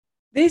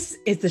This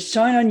is the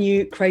Shine On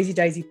You Crazy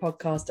Daisy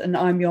podcast, and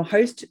I'm your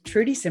host,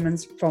 Trudy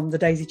Simmons from the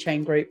Daisy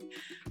Chain Group,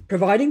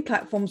 providing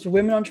platforms for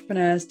women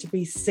entrepreneurs to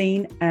be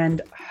seen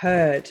and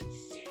heard.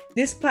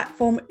 This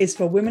platform is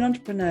for women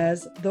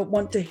entrepreneurs that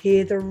want to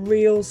hear the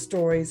real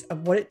stories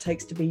of what it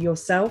takes to be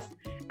yourself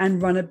and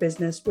run a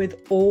business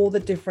with all the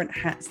different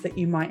hats that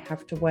you might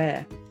have to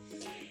wear.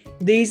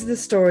 These are the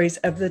stories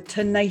of the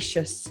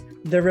tenacious,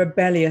 the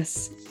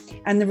rebellious,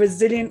 and the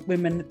resilient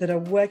women that are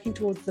working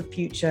towards the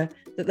future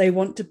that they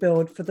want to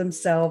build for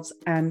themselves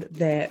and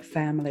their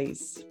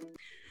families.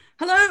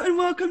 Hello and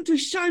welcome to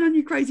Shine On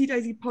You Crazy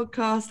Daisy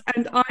podcast.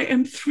 And I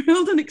am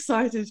thrilled and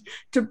excited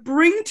to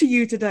bring to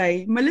you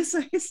today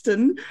Melissa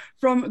Histon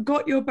from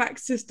Got Your Back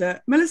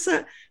Sister.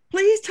 Melissa,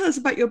 please tell us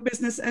about your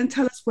business and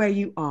tell us where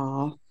you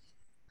are.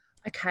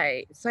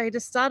 Okay, so to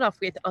start off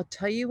with, I'll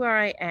tell you where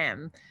I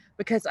am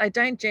because I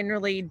don't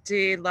generally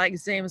do like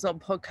Zooms or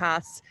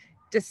podcasts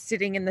just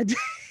sitting in the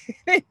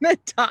in the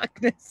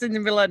darkness in the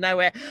middle of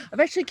nowhere. I'm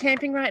actually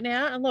camping right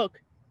now, and look,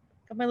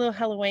 got my little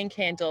Halloween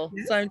candle.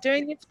 Yes. So I'm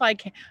doing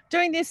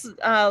this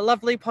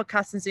lovely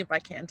podcast and Zoom by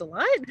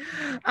candlelight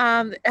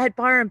at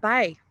Byron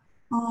Bay.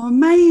 Oh,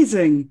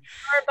 amazing!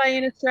 Byron Bay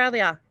in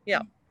Australia.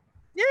 Yeah.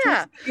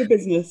 Your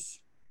business.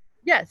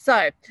 Yeah,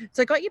 so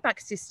Got Your Back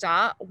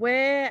Sister,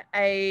 we're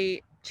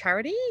a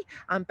charity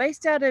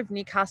based out of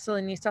Newcastle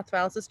in New South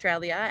Wales,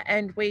 Australia,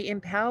 and we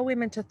empower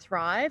women to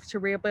thrive, to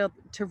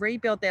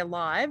rebuild their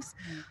lives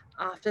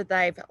after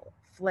they've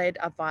fled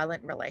a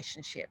violent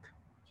relationship.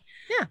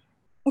 Yeah.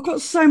 I've got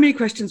so many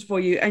questions for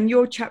you, and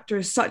your chapter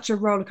is such a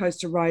roller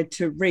coaster ride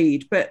to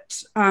read.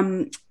 But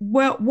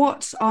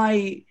what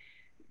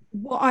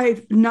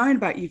I've known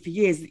about you for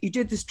years, that you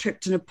did this trip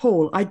to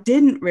Nepal. I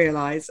didn't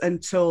realize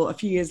until a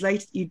few years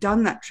later you'd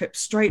done that trip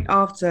straight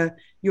after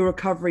your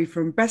recovery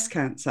from breast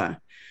cancer.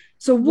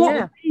 So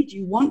what made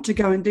you want to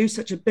go and do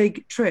such a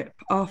big trip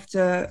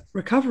after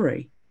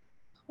recovery?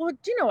 Well,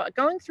 do you know what?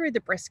 Going through the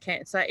breast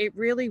cancer, it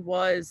really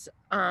was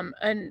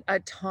a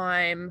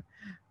time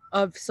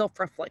of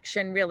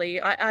self-reflection,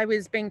 really. I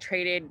was being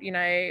treated,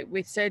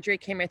 with surgery,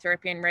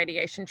 chemotherapy, and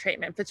radiation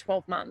treatment for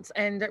 12 months.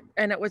 And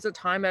it was a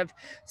time of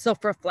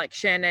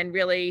self-reflection and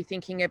really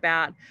thinking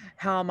about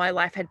how my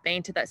life had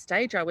been to that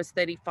stage. I was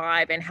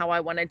 35 and how I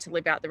wanted to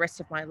live out the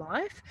rest of my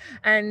life.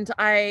 And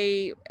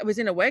I was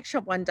in a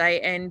workshop one day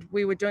and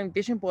we were doing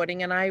vision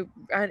boarding, and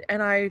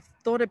I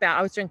thought about,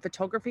 I was doing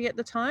photography at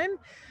the time.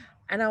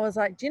 And I was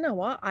like, do you know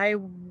what? I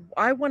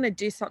want to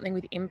do something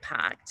with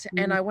impact,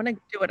 and I want to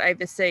do it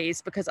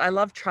overseas because I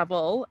love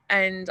travel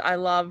and I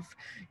love,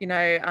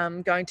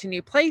 going to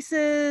new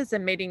places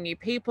and meeting new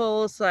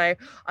people. So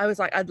I was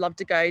like, I'd love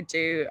to go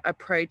do a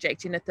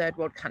project in a third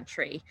world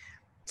country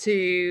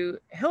to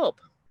help,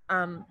 a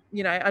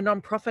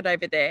nonprofit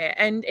over there.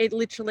 And it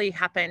literally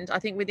happened. I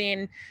think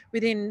within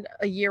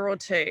a year or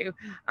two,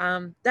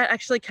 that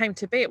actually came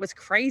to be. It was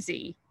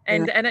crazy,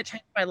 and it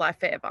changed my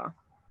life forever.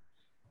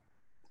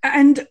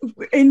 And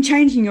in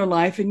changing your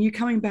life and you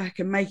coming back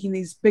and making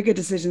these bigger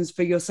decisions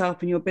for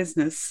yourself and your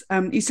business,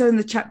 you said in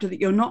the chapter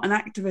that you're not an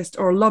activist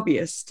or a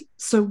lobbyist.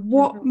 So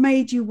what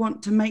made you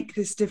want to make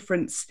this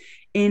difference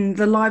in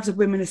the lives of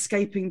women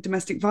escaping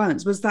domestic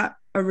violence? Was that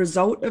a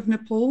result of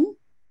Nepal?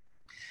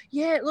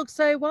 Yeah, look,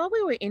 so while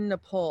we were in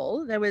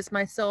Nepal, there was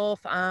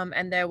myself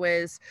and there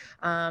were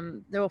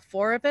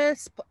four of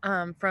us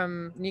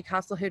from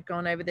Newcastle who'd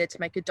gone over there to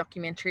make a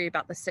documentary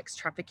about the sex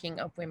trafficking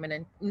of women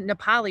and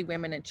Nepali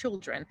women and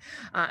children.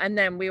 And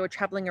then we were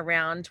traveling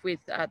around with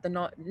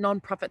the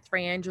non-profit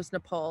Three Angels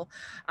Nepal.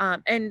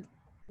 And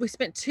we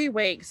spent 2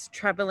 weeks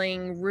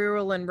traveling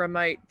rural and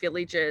remote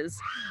villages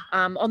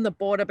on the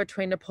border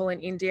between Nepal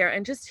and India,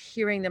 and just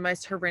hearing the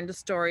most horrendous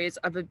stories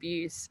of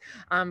abuse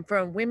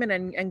from women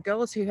and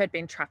girls who had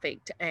been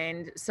trafficked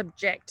and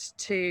subject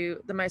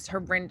to the most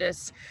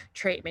horrendous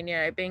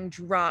treatment, being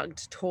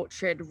drugged,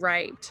 tortured,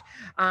 raped,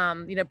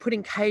 put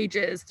in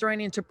cages, thrown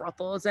into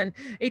brothels. And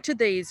each of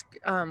these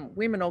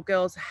women or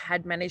girls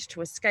had managed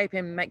to escape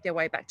and make their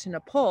way back to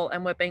Nepal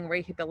and were being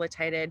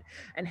rehabilitated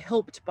and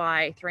helped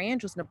by Three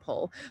Angels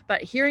Nepal.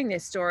 But hearing their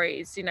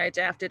stories, day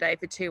after day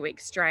for 2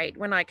 weeks straight,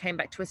 when I came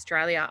back to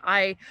Australia,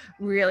 I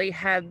really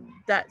had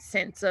that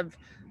sense of,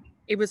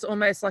 it was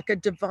almost like a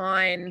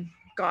divine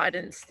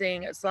guidance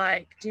thing. It's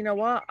like, do you know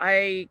what?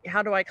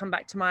 How do I come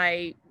back to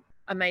my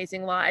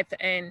amazing life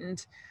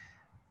and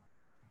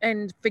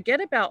forget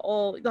about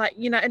all,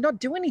 and not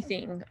do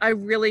anything? I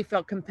really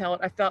felt compelled.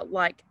 I felt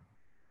like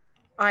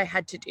I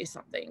had to do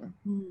something.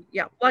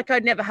 Yeah, like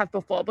I'd never have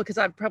before, because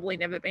I've probably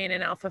never been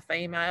an alpha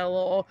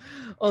female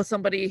or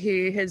somebody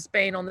who has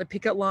been on the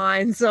picket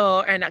lines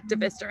or an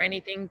activist or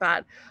anything.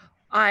 But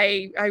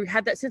I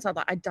had that sense.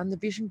 I'd done the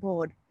vision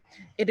board.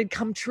 It had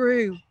come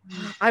true.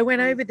 I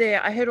went over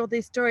there. I heard all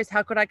these stories.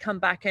 How could I come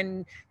back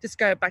and just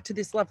go back to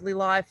this lovely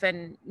life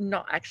and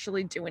not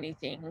actually do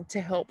anything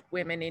to help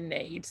women in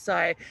need?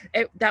 So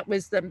that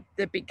was the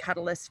big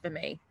catalyst for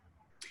me.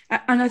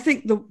 And I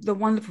think the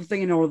wonderful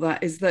thing in all of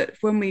that is that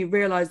when we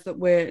realize that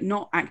we're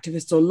not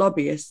activists or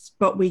lobbyists,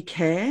 but we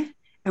care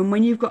And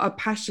when you've got a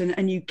passion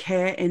and you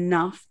care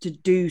enough to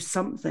do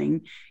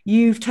something,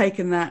 you've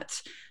taken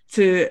that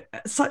to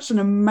such an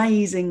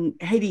amazing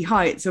heady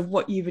heights of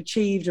what you've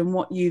achieved and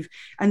what you've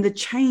and the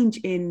change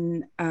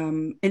in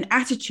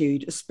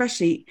attitude,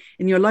 especially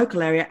in your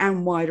local area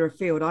and wider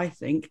afield, I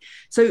think.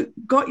 So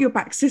Got Your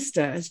Back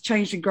Sister has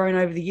changed and grown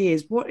over the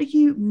years. What are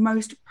you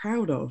most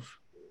proud of?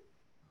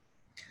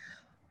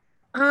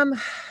 Um,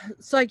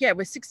 so yeah,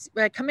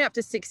 we're coming up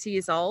to 6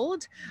 years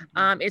old.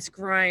 It's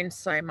grown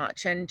so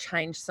much and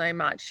changed so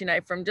much,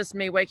 from just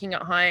me working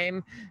at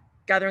home,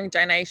 gathering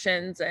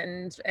donations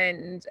and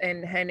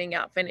handing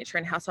out furniture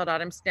and household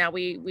items. Now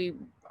we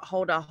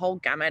hold a whole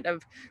gamut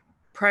of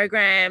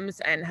programs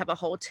and have a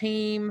whole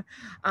team.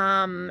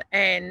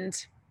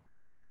 And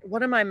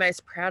what am I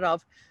most proud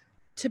of?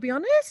 To be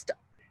honest,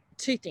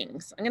 two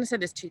things. I'm going to say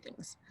there's two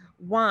things.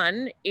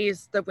 One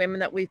is the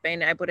women that we've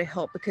been able to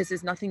help, because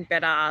there's nothing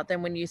better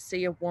than when you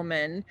see a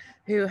woman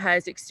who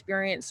has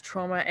experienced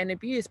trauma and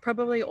abuse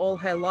probably all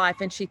her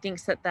life, and she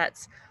thinks that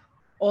that's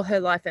all her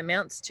life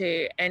amounts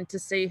to, and to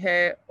see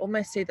her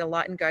almost see the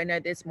light and go, no,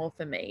 there's more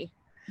for me,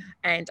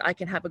 and I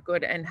can have a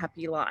good and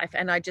happy life,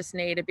 and I just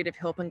need a bit of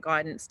help and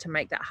guidance to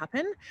make that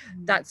happen.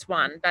 That's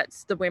one.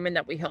 That's the women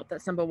that we help.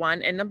 That's number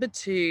one. And number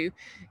two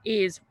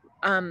is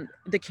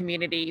the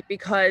community,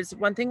 because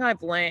one thing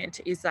I've learned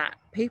is that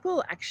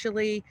people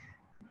actually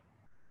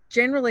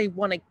generally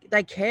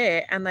they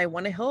care and they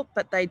want to help,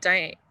 but they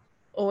don't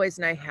always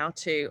know how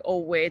to,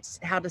 or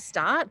how to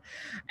start.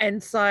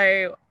 And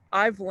so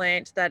I've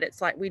learned that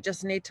it's like we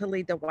just need to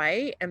lead the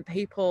way, and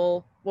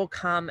people will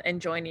come and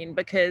join in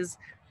because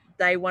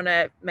they want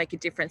to make a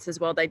difference as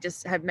well. They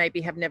just have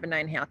never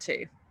known how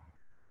to.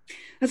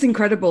 That's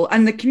incredible.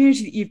 And the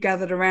community that you've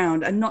gathered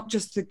around, and not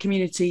just the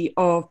community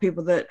of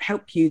people that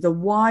help you, the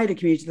wider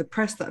community, the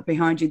press that are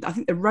behind you. I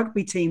think the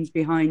rugby team's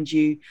behind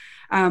you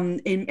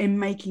in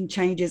making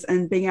changes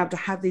and being able to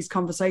have these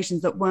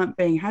conversations that weren't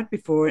being had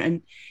before.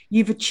 And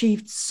you've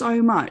achieved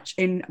so much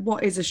in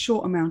what is a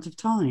short amount of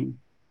time.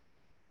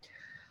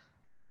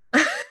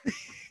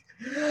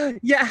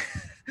 Yeah.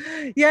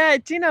 Yeah,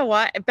 do you know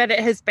what? But it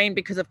has been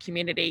because of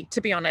community,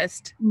 to be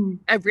honest.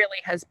 It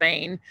really has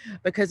been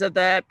because of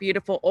the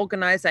beautiful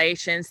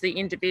organizations, the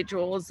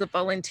individuals, the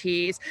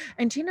volunteers.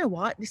 And do you know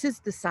what? This is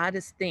the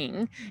saddest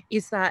thing,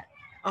 is that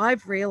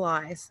I've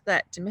realized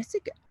that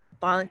domestic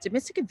violence,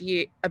 domestic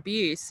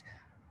abuse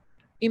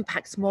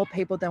impacts more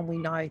people than we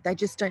know. They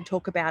just don't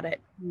talk about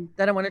it.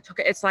 They don't want to talk.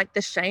 It's like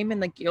the shame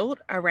and the guilt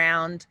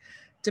around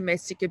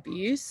domestic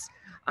abuse.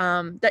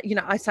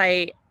 That, I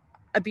say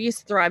abuse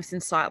thrives in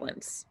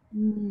silence.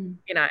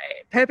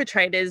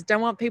 Perpetrators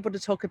don't want people to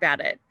talk about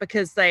it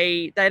because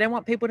they don't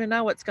want people to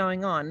know what's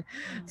going on.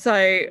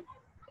 So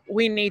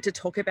we need to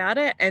talk about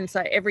it. And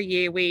so every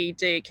year we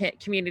do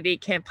community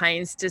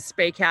campaigns to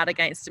speak out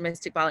against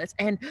domestic violence.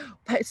 And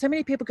so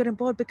many people get on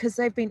board because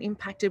they've been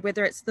impacted,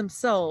 whether it's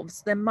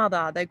themselves, their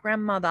mother, their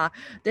grandmother,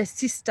 their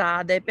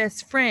sister, their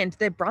best friend,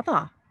 their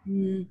brother.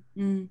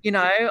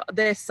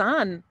 Their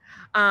son,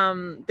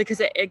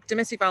 because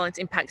domestic violence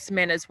impacts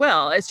men as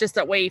well. It's just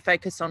that we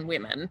focus on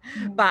women.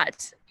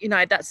 But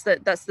that's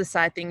the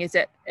sad thing, is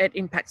that it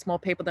impacts more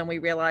people than we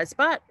realize,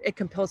 but it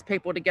compels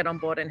people to get on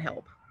board and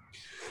help.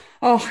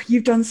 Oh,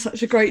 you've done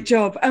such a great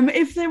job.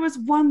 If there was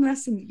one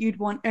lesson that you'd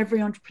want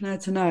every entrepreneur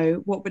to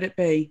know, what would it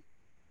be?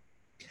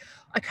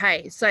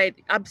 Okay, so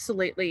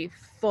absolutely,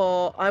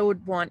 I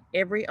would want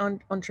every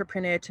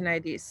entrepreneur to know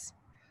this.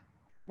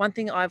 One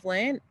thing I've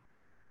learned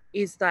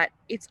is that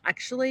it's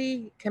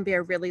actually can be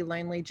a really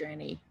lonely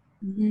journey.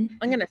 I'm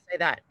going to say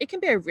that. It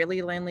can be a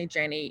really lonely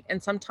journey.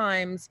 And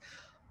sometimes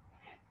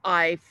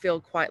I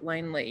feel quite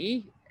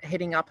lonely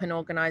heading up an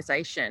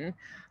organization.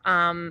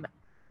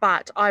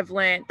 But I've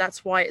learned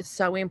that's why it's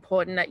so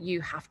important that you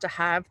have to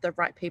have the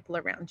right people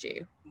around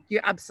you. You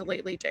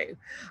absolutely do.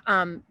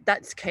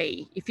 That's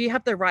key. If you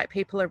have the right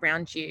people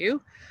around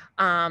you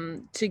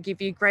to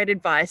give you great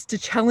advice, to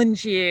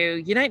challenge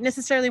you, you don't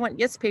necessarily want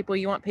yes people,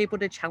 you want people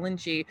to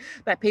challenge you,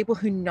 but people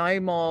who know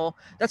more.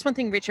 That's one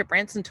thing Richard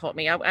Branson taught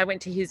me. I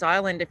went to his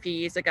island a few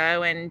years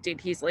ago and did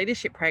his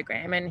leadership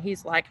program, and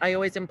he's like, I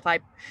always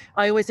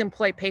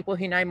employ people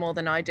who know more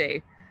than I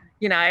do.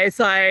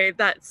 So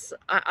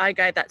I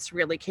go, that's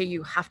really key.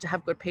 You have to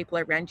have good people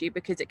around you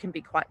because it can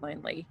be quite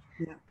lonely,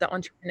 the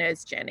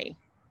entrepreneur's journey.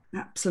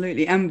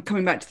 Absolutely. And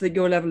coming back to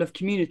your level of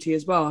community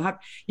as well,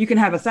 you can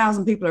have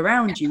 1,000 people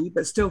around you,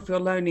 but still feel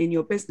lonely in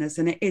your business.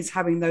 And it is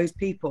having those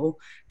people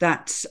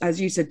that,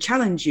 as you said,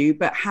 challenge you,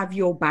 but have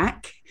your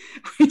back,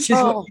 which is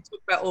what we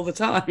talk about all the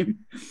time.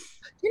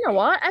 You know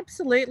what?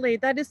 Absolutely.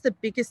 That is the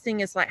biggest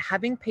thing, is like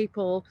having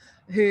people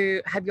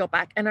who have your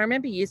back. And I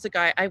remember years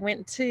ago, I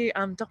went to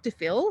Dr.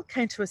 Phil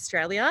came to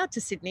Australia,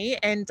 to Sydney,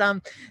 and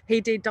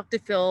he did Dr.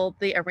 Phil,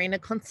 the arena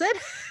concert,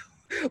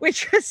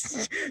 which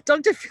was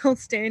Dr. Phil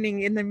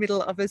standing in the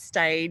middle of a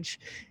stage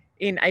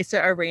in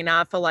ASO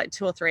Arena for like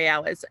 2 or 3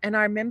 hours. And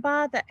I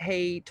remember that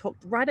he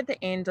talked right at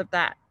the end of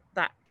that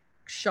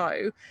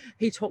show,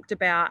 he talked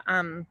about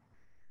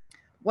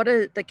what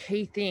are the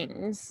key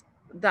things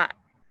that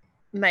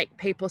make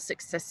people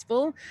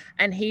successful.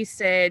 And he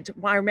said,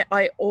 well,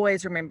 I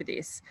always remember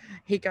this.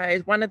 He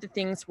goes, one of the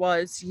things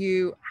was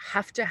you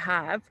have to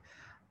have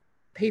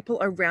people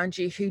around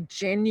you who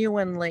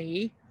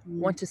genuinely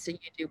want to see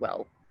you do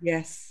well.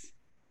 Yes.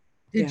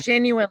 Who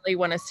genuinely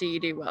want to see you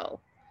do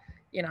well,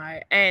 you know,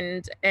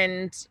 and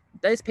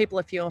those people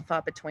are few and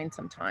far between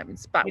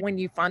sometimes. But when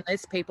you find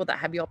those people that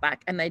have your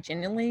back and they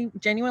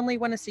genuinely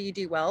want to see you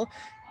do well,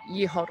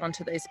 you hold on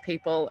to those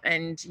people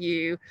and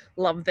you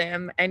love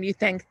them and you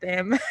thank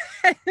them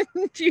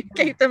and you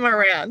keep them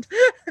around.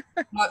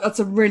 That's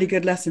a really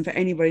good lesson for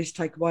anybody to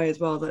take away as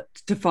well, that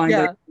to find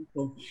those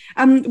people.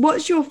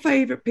 What's your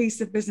favorite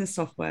piece of business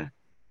software?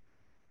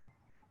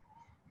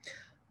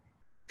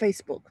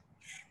 Facebook.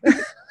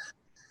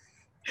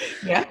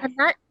 Yeah. And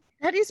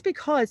that is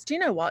because, do you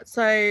know what?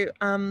 So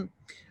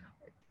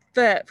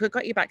for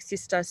Got Your Back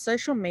Sister,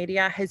 social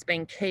media has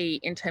been key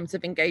in terms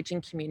of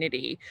engaging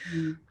community.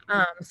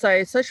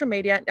 So social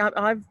media,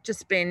 I've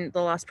just been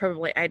the last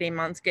probably 18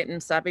 months getting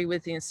savvy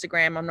with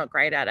Instagram. I'm not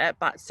great at it,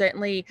 but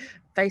certainly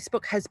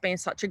Facebook has been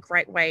such a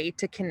great way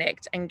to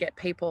connect and get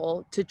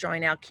people to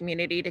join our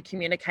community, to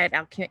communicate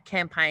our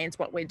campaigns,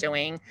 what we're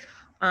doing.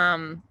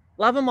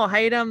 Love them or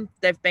hate them,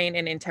 they've been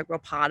an integral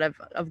part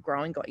of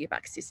growing Got Your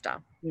Back Sister.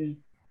 Yeah.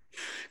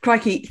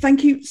 Crikey,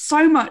 thank you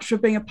so much for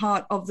being a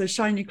part of the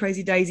Shine You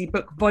Crazy Daisy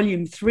book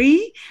volume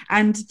 3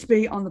 and to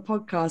be on the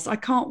podcast. I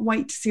can't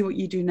wait to see what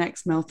you do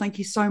next, Mel. Thank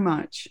you so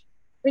much.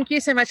 Thank you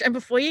so much. And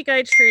before you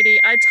go, Trudy,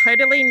 I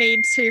totally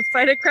need to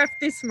photograph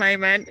this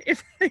moment,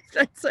 if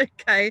that's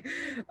okay,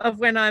 of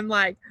when I'm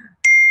like,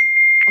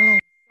 oh,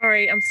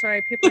 I'm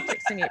sorry, people are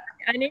texting me.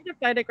 I need a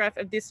photograph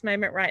of this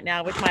moment right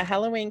now with my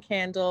Halloween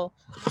candle,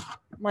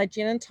 my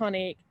gin and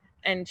tonic,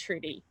 and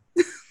Trudy.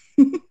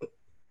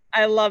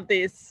 I love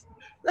this.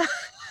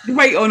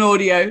 Great on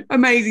audio.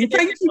 Amazing.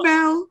 Thank you,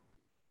 Mel.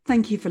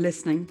 Thank you for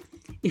listening.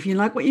 If you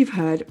like what you've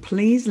heard,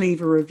 please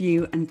leave a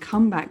review and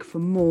come back for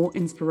more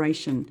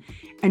inspiration.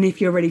 And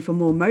if you're ready for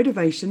more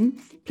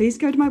motivation, please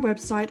go to my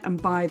website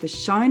and buy the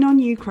Shine On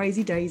You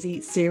Crazy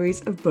Daisy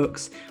series of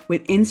books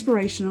with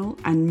inspirational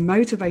and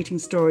motivating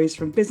stories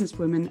from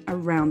businesswomen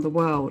around the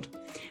world.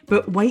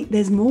 But wait,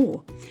 there's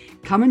more.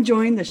 Come and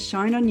join the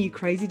Shine On You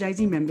Crazy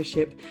Daisy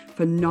membership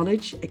for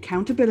knowledge,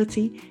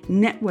 accountability,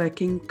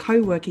 networking,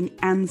 co-working,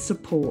 and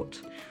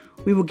support.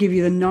 We will give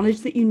you the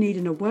knowledge that you need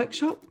in a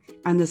workshop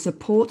and the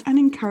support and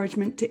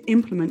encouragement to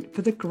implement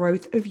for the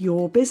growth of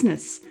your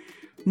business.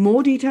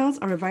 More details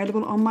are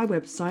available on my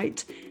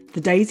website,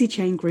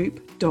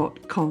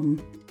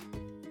 thedaisychaingroup.com.